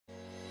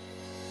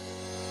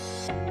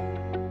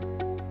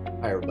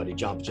Hi, everybody.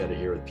 John Pojeta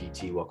here with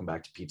PT. Welcome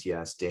back to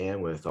PTS Dan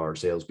with our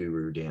sales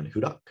guru, Dan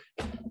Hudak.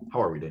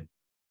 How are we, Dan?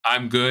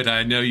 I'm good.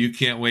 I know you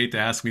can't wait to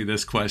ask me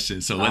this question.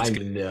 So let's I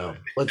get know.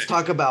 Let's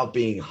talk about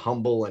being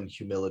humble and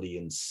humility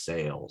in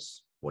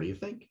sales. What do you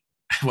think?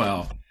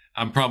 well,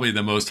 I'm probably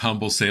the most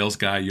humble sales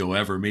guy you'll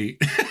ever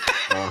meet.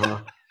 Uh-huh.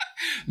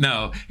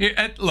 No,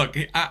 look,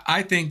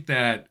 I think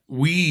that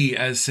we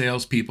as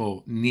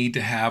salespeople need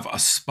to have a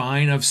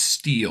spine of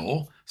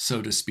steel,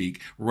 so to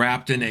speak,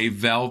 wrapped in a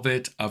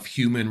velvet of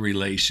human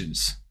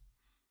relations.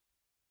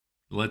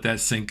 Let that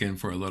sink in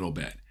for a little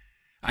bit.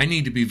 I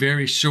need to be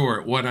very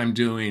sure at what I'm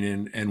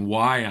doing and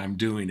why I'm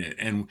doing it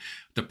and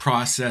the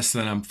process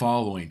that I'm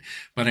following.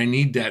 But I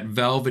need that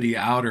velvety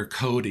outer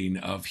coating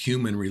of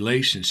human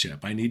relationship.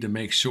 I need to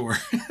make sure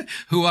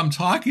who I'm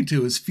talking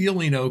to is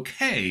feeling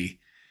okay.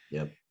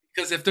 Yep.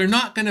 Because if they're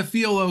not going to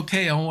feel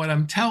okay on what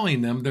I'm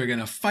telling them, they're going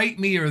to fight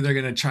me or they're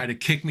going to try to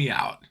kick me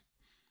out.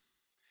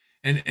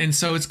 And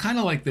so it's kind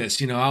of like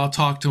this, I'll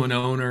talk to an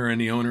owner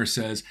and the owner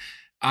says,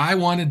 I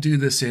want to do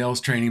the sales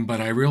training, but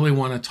I really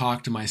want to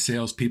talk to my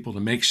salespeople to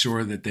make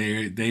sure that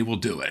they will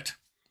do it.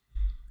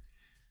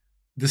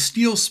 The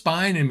steel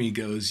spine in me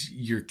goes,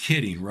 you're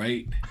kidding,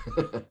 right?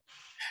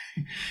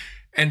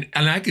 And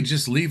I could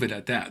just leave it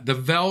at that. The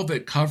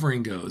velvet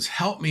covering goes,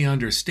 help me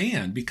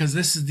understand, because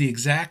this is the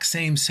exact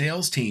same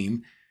sales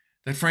team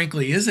that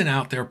frankly isn't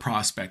out there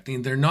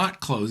prospecting. They're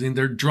not closing.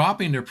 They're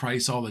dropping their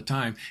price all the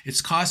time.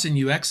 It's costing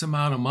you X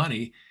amount of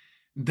money.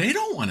 They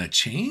don't want to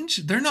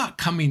change. They're not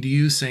coming to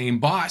you saying,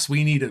 boss,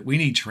 we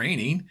need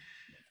training.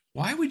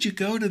 Why would you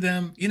go to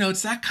them?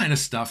 It's that kind of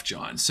stuff,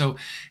 John. So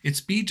it's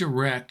be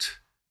direct,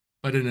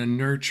 but in a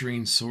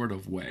nurturing sort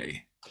of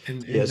way.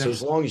 And Yeah. So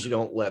as long as you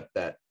don't let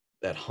that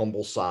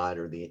humble side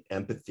or the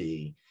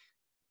empathy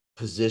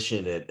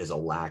position it as a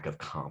lack of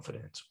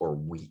confidence or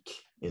weak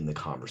in the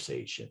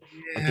conversation.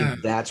 I yeah,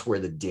 think that's where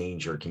the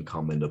danger can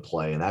come into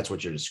play. And that's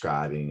what you're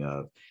describing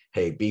of,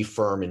 hey, be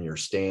firm in your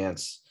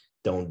stance,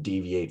 don't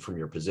deviate from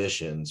your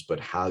positions, but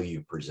how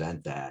you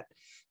present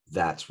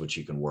that's what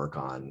you can work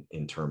on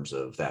in terms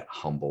of that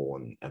humble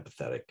and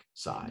empathetic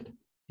side.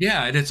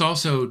 yeah. And it's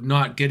also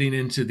not getting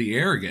into the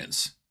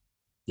arrogance.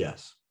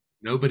 Yes.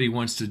 Nobody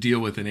wants to deal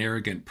with an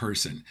arrogant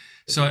person.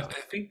 They So do I not.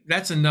 think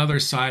that's another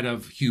side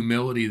of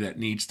humility that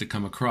needs to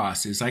come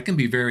across is I can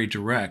be very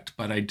direct,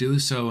 but I do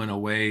so in a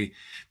way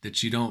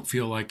that you don't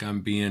feel like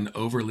I'm being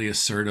overly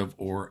assertive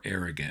or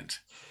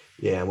arrogant.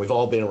 Yeah. And we've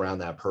all been around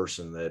that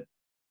person that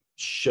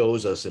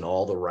shows us in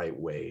all the right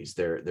ways.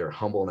 They're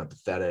humble and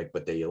empathetic,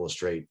 but they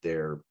illustrate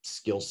their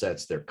skill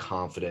sets, their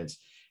confidence,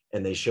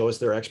 and they show us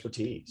their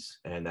expertise.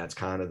 And that's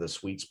kind of the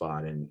sweet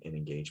spot in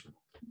engagement.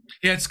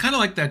 Yeah, it's kind of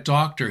like that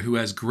doctor who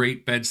has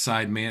great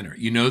bedside manner.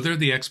 They're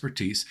the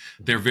expertise.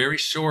 They're very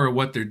sure of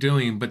what they're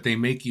doing, but they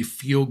make you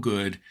feel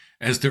good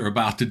as they're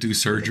about to do In the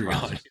surgery on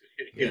process.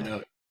 you. Yeah.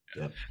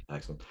 Yep.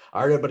 Excellent.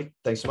 All right, everybody.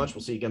 Thanks so much.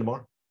 We'll see you again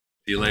tomorrow.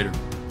 See you later.